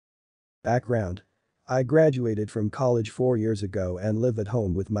Background. I graduated from college 4 years ago and live at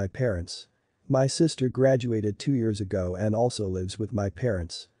home with my parents. My sister graduated 2 years ago and also lives with my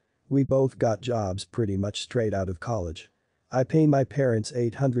parents. We both got jobs pretty much straight out of college. I pay my parents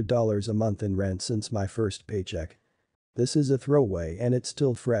 $800 a month in rent since my first paycheck. This is a throwaway and it's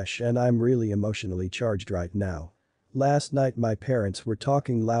still fresh and I'm really emotionally charged right now. Last night my parents were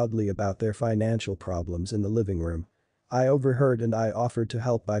talking loudly about their financial problems in the living room. I overheard and I offered to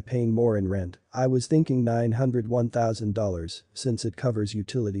help by paying more in rent. I was thinking $901,000 since it covers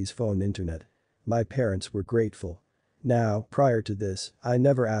utilities, phone, internet. My parents were grateful. Now, prior to this, I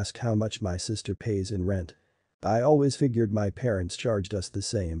never asked how much my sister pays in rent. I always figured my parents charged us the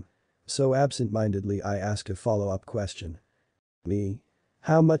same. So absent-mindedly I asked a follow-up question. Me?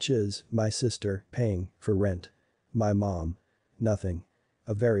 How much is my sister paying for rent? My mom. Nothing.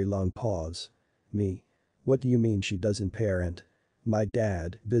 A very long pause. Me. What do you mean she doesn't pay rent? My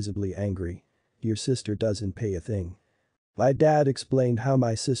dad, visibly angry. Your sister doesn't pay a thing. My dad explained how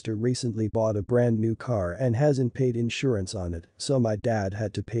my sister recently bought a brand new car and hasn't paid insurance on it, so my dad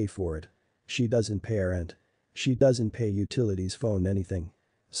had to pay for it. She doesn't pay rent. She doesn't pay utilities, phone, anything.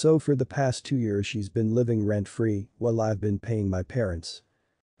 So for the past 2 years she's been living rent-free while I've been paying my parents.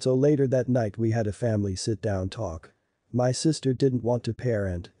 So later that night we had a family sit-down talk. My sister didn't want to pay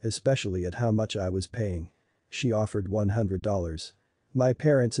rent, especially at how much I was paying. She offered $100. My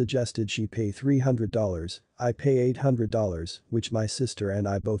parents suggested she pay $300, I pay $800, which my sister and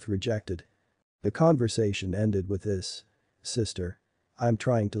I both rejected. The conversation ended with this. Sister. I'm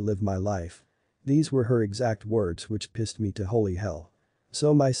trying to live my life. These were her exact words, which pissed me to holy hell.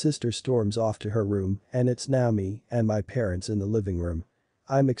 So my sister storms off to her room and it's now me and my parents in the living room.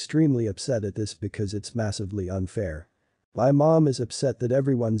 I'm extremely upset at this because it's massively unfair. My mom is upset that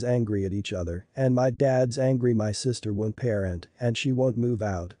everyone's angry at each other and my dad's angry my sister won't pay rent and she won't move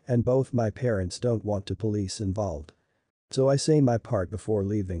out and both my parents don't want the police involved. So I say my part before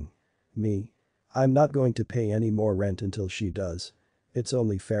leaving. Me. I'm not going to pay any more rent until she does. It's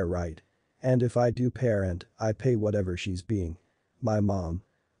only fair, right? And if I do pay rent, I pay whatever she's being. My mom.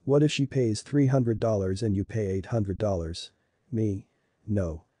 What if she pays $300 and you pay $800? Me.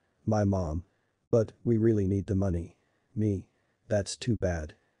 No. My mom. But we really need the money. Me. That's too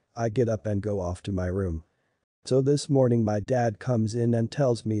bad. I get up and go off to my room. So this morning my dad comes in and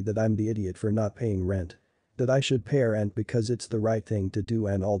tells me that I'm the idiot for not paying rent. That I should pay rent because it's the right thing to do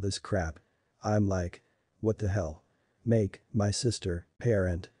and all this crap. I'm like, what the hell? Make my sister pay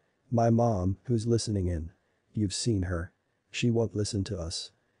rent. My mom, who's listening in. You've seen her. She won't listen to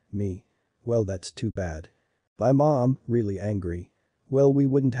us. Me. Well, that's too bad. My mom, really angry. Well, we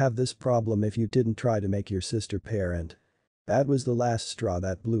wouldn't have this problem if you didn't try to make your sister pay rent. That was the last straw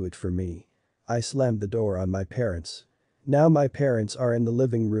that blew it for me. I slammed the door on my parents. Now my parents are in the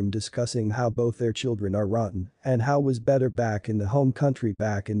living room discussing how both their children are rotten and how it was better back in the home country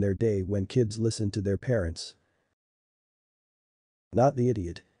back in their day when kids listened to their parents. Not the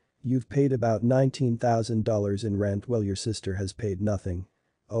idiot. You've paid about $19,000 in rent while your sister has paid nothing.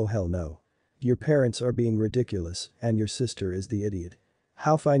 Oh hell no. Your parents are being ridiculous and your sister is the idiot.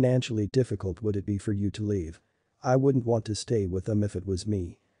 How financially difficult would it be for you to leave? I wouldn't want to stay with them if it was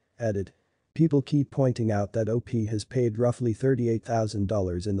me. Edit. People keep pointing out that OP has paid roughly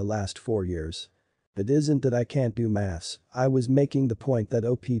 $38,000 in the last 4 years. It isn't that I can't do maths, I was making the point that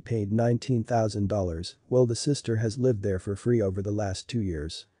OP paid $19,000 while the sister has lived there for free over the last 2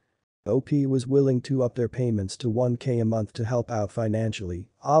 years. OP was willing to up their payments to $1K a month to help out financially,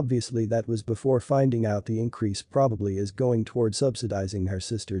 obviously that was before finding out the increase probably is going toward subsidizing her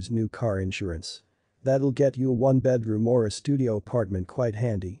sister's new car insurance. That'll get you a 1-bedroom or a studio apartment quite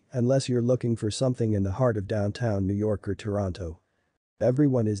handy, unless you're looking for something in the heart of downtown New York or Toronto.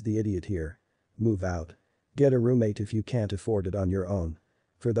 Everyone is the idiot here. Move out. Get a roommate if you can't afford it on your own.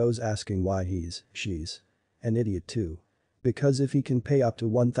 For those asking why she's an idiot too. Because if he can pay up to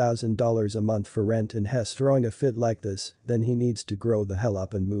 $1,000 a month for rent and has throwing a fit like this, then he needs to grow the hell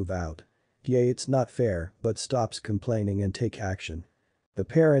up and move out. Yeah, it's not fair, but stops complaining and take action. The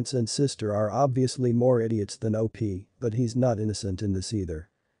parents and sister are obviously more idiots than OP, but he's not innocent in this either.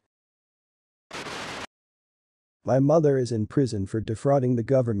 My mother is in prison for defrauding the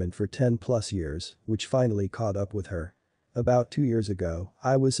government for 10+ years, which finally caught up with her. About 2 years ago,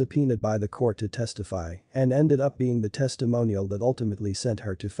 I was subpoenaed by the court to testify and ended up being the testimonial that ultimately sent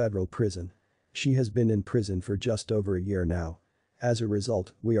her to federal prison. She has been in prison for just over a year now. As a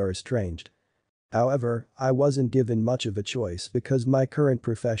result, we are estranged. However, I wasn't given much of a choice because my current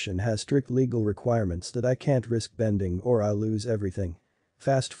profession has strict legal requirements that I can't risk bending or I'll lose everything.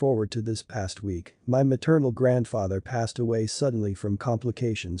 Fast forward to this past week, my maternal grandfather passed away suddenly from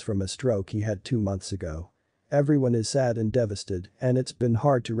complications from a stroke he had 2 months ago. Everyone is sad and devastated, and it's been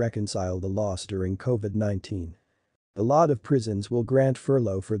hard to reconcile the loss during COVID-19. A lot of prisons will grant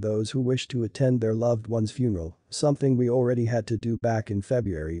furlough for those who wish to attend their loved one's funeral, something we already had to do back in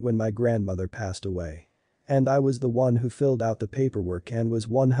February when my grandmother passed away. And I was the one who filled out the paperwork and was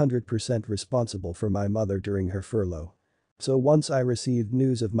 100% responsible for my mother during her furlough. So once I received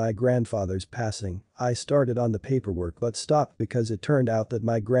news of my grandfather's passing, I started on the paperwork but stopped because it turned out that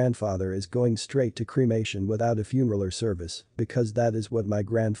my grandfather is going straight to cremation without a funeral or service because that is what my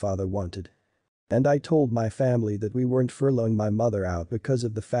grandfather wanted. And I told my family that we weren't furloughing my mother out because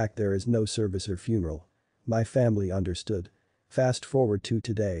of the fact there is no service or funeral. My family understood. Fast forward to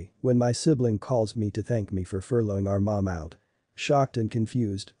today, when my sibling calls me to thank me for furloughing our mom out. Shocked and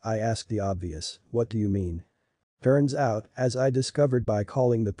confused, I ask the obvious, "What do you mean?" Turns out, as I discovered by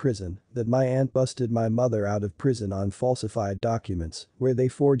calling the prison, that my aunt busted my mother out of prison on falsified documents where they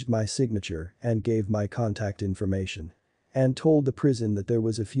forged my signature and gave my contact information. And told the prison that there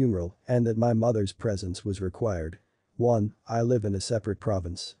was a funeral and that my mother's presence was required. 1. I live in a separate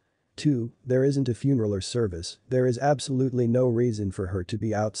province. 2. There isn't a funeral or service, there is absolutely no reason for her to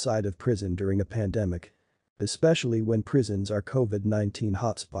be outside of prison during a pandemic. Especially when prisons are COVID-19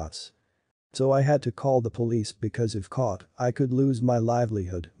 hotspots. So I had to call the police because if caught, I could lose my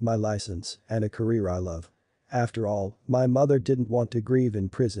livelihood, my license, and a career I love. After all, my mother didn't want to grieve in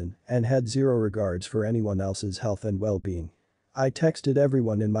prison and had zero regards for anyone else's health and well-being. I texted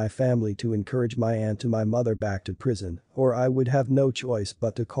everyone in my family to encourage my aunt and my mother back to prison, or I would have no choice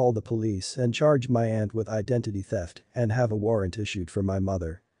but to call the police and charge my aunt with identity theft and have a warrant issued for my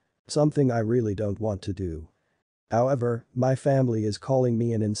mother. Something I really don't want to do. However, my family is calling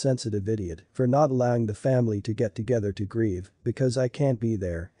me an insensitive idiot for not allowing the family to get together to grieve because I can't be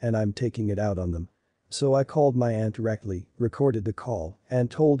there and I'm taking it out on them. So I called my aunt directly, recorded the call,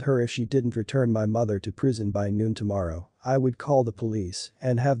 and told her if she didn't return my mother to prison by noon tomorrow, I would call the police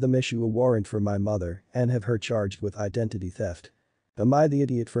and have them issue a warrant for my mother and have her charged with identity theft. Am I the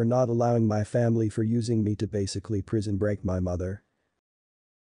idiot for not allowing my family for using me to basically prison break my mother?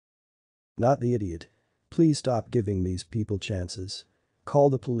 Not the idiot. Please stop giving these people chances. Call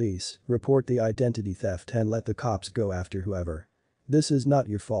the police, report the identity theft and let the cops go after whoever. This is not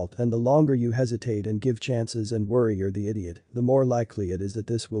your fault and the longer you hesitate and give chances and worry you're the idiot, the more likely it is that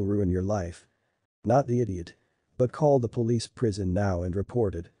this will ruin your life. Not the idiot. But call the police prison now and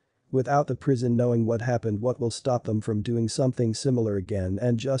report it. Without the prison knowing what happened, what will stop them from doing something similar again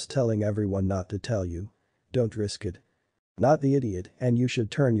and just telling everyone not to tell you? Don't risk it. Not the idiot, and you should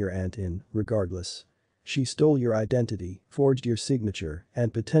turn your aunt in, regardless. She stole your identity, forged your signature,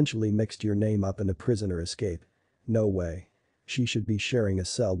 and potentially mixed your name up in a prisoner escape. No way. She should be sharing a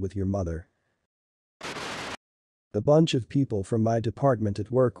cell with your mother. A bunch of people from my department at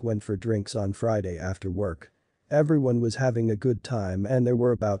work went for drinks on Friday after work. Everyone was having a good time and there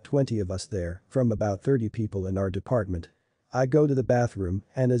were about 20 of us there, from about 30 people in our department. I go to the bathroom,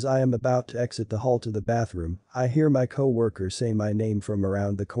 and as I am about to exit the hall to the bathroom, I hear my co-worker say my name from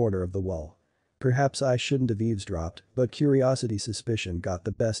around the corner of the wall. Perhaps I shouldn't have eavesdropped, but suspicion got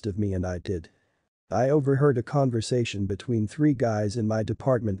the best of me and I did. I overheard a conversation between 3 guys in my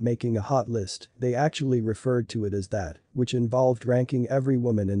department making a hot list, they actually referred to it as that, which involved ranking every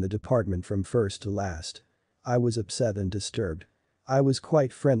woman in the department from first to last. I was upset and disturbed. I was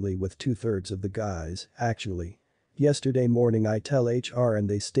quite friendly with 2/3 of the guys, actually. Yesterday morning I tell HR and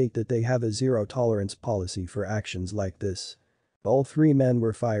they state that they have a zero-tolerance policy for actions like this. All 3 men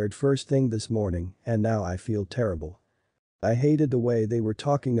were fired first thing this morning, and now I feel terrible. I hated the way they were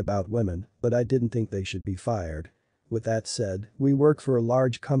talking about women, but I didn't think they should be fired. With that said, we work for a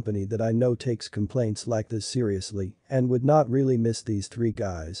large company that I know takes complaints like this seriously and would not really miss these 3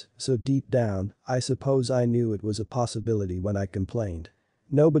 guys, so deep down, I suppose I knew it was a possibility when I complained.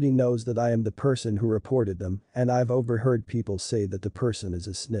 Nobody knows that I am the person who reported them, and I've overheard people say that the person is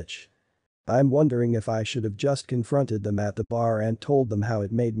a snitch. I'm wondering if I should have just confronted them at the bar and told them how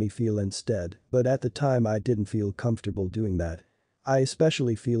it made me feel instead, but at the time I didn't feel comfortable doing that. I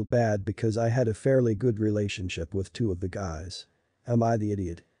especially feel bad because I had a fairly good relationship with 2 of the guys. Am I the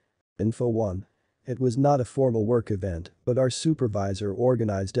idiot? Info 1. It was not a formal work event, but our supervisor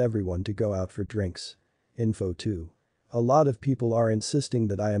organized everyone to go out for drinks. Info 2. A lot of people are insisting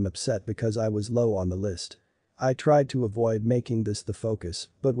that I am upset because I was low on the list. I tried to avoid making this the focus,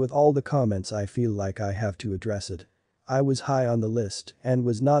 but with all the comments I feel like I have to address it. I was high on the list and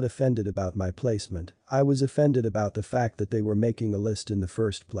was not offended about my placement, I was offended about the fact that they were making a list in the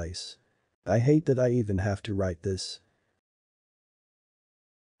first place. I hate that I even have to write this.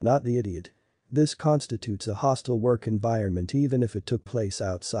 Not the idiot. This constitutes a hostile work environment even if it took place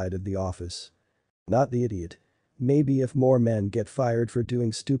outside of the office. Not the idiot. Maybe if more men get fired for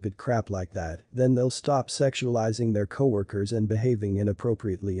doing stupid crap like that, then they'll stop sexualizing their coworkers and behaving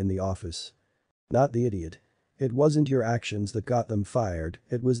inappropriately in the office. Not the idiot. It wasn't your actions that got them fired,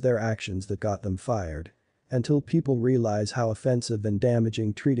 it was their actions that got them fired. Until people realize how offensive and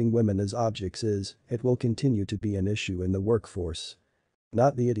damaging treating women as objects is, it will continue to be an issue in the workforce.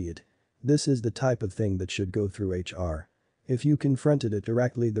 Not the idiot. This is the type of thing that should go through HR. If you confronted it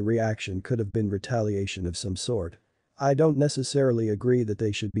directly, the reaction could have been retaliation of some sort. I don't necessarily agree that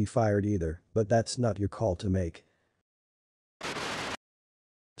they should be fired either, but that's not your call to make.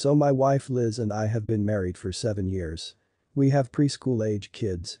 So my wife Liz and I have been married for 7 years. We have preschool-age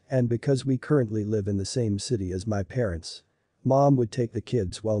kids, and because we currently live in the same city as my parents, Mom would take the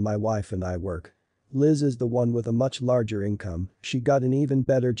kids while my wife and I work. Liz is the one with a much larger income, she got an even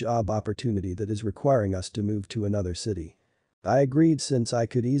better job opportunity that is requiring us to move to another city. I agreed since I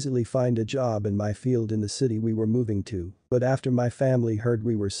could easily find a job in my field in the city we were moving to, but after my family heard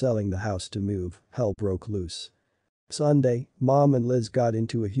we were selling the house to move, hell broke loose. Sunday, Mom and Liz got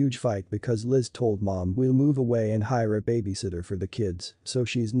into a huge fight because Liz told Mom we'll move away and hire a babysitter for the kids, so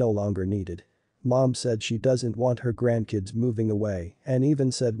she's no longer needed. Mom said she doesn't want her grandkids moving away and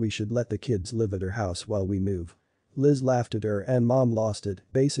even said we should let the kids live at her house while we move. Liz laughed at her and Mom lost it,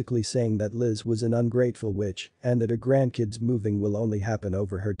 basically saying that Liz was an ungrateful witch and that her grandkids moving will only happen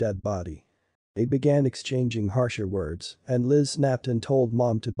over her dead body. They began exchanging harsher words, and Liz snapped and told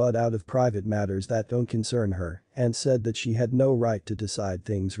Mom to butt out of private matters that don't concern her and said that she had no right to decide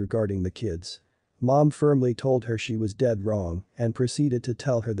things regarding the kids. Mom firmly told her she was dead wrong and proceeded to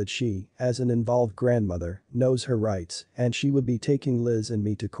tell her that she, as an involved grandmother, knows her rights and she would be taking Liz and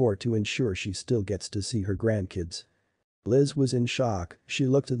me to court to ensure she still gets to see her grandkids. Liz was in shock, she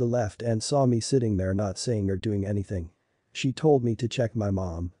looked to the left and saw me sitting there not saying or doing anything. She told me to check my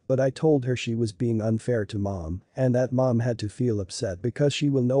mom, but I told her she was being unfair to Mom and that Mom had to feel upset because she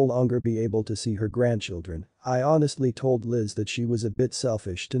will no longer be able to see her grandchildren. I honestly told Liz that she was a bit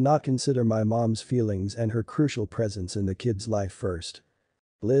selfish to not consider my mom's feelings and her crucial presence in the kid's life first.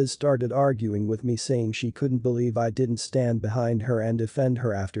 Liz started arguing with me saying she couldn't believe I didn't stand behind her and defend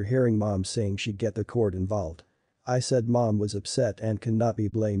her after hearing Mom saying she'd get the court involved. I said Mom was upset and cannot be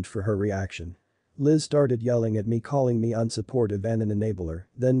blamed for her reaction. Liz started yelling at me, calling me unsupportive and an enabler,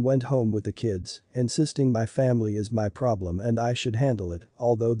 then went home with the kids, insisting my family is my problem and I should handle it,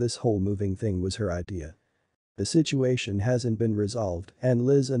 although this whole moving thing was her idea. The situation hasn't been resolved and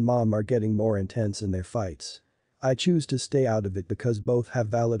Liz and Mom are getting more intense in their fights. I choose to stay out of it because both have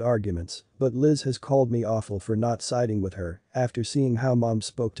valid arguments, but Liz has called me awful for not siding with her after seeing how Mom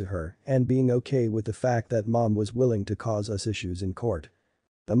spoke to her and being okay with the fact that Mom was willing to cause us issues in court.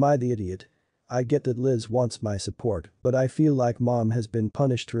 Am I the idiot? I get that Liz wants my support, but I feel like Mom has been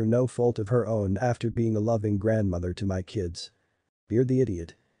punished through no fault of her own after being a loving grandmother to my kids. You're the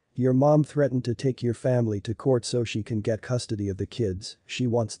idiot. Your mom threatened to take your family to court so she can get custody of the kids, she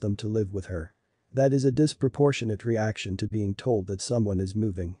wants them to live with her. That is a disproportionate reaction to being told that someone is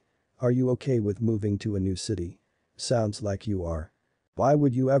moving. Are you okay with moving to a new city? Sounds like you are. Why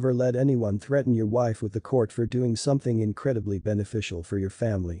would you ever let anyone threaten your wife with the court for doing something incredibly beneficial for your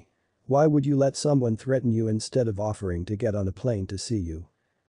family? Why would you let someone threaten you instead of offering to get on a plane to see you?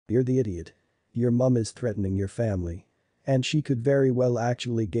 You're the idiot. Your mom is threatening your family. And she could very well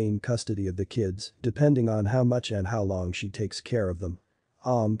actually gain custody of the kids, depending on how much and how long she takes care of them.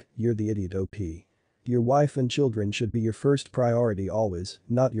 You're the idiot OP. Your wife and children should be your first priority always,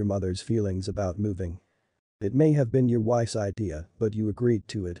 not your mother's feelings about moving. It may have been your wife's idea, but you agreed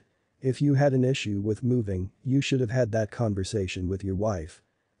to it. If you had an issue with moving, you should have had that conversation with your wife.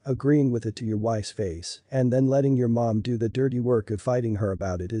 Agreeing with it to your wife's face and then letting your mom do the dirty work of fighting her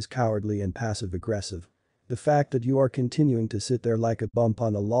about it is cowardly and passive-aggressive. The fact that you are continuing to sit there like a bump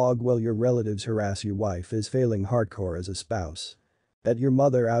on a log while your relatives harass your wife is failing hardcore as a spouse. Get your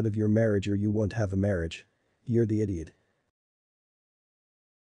mother out of your marriage or you won't have a marriage. You're the idiot.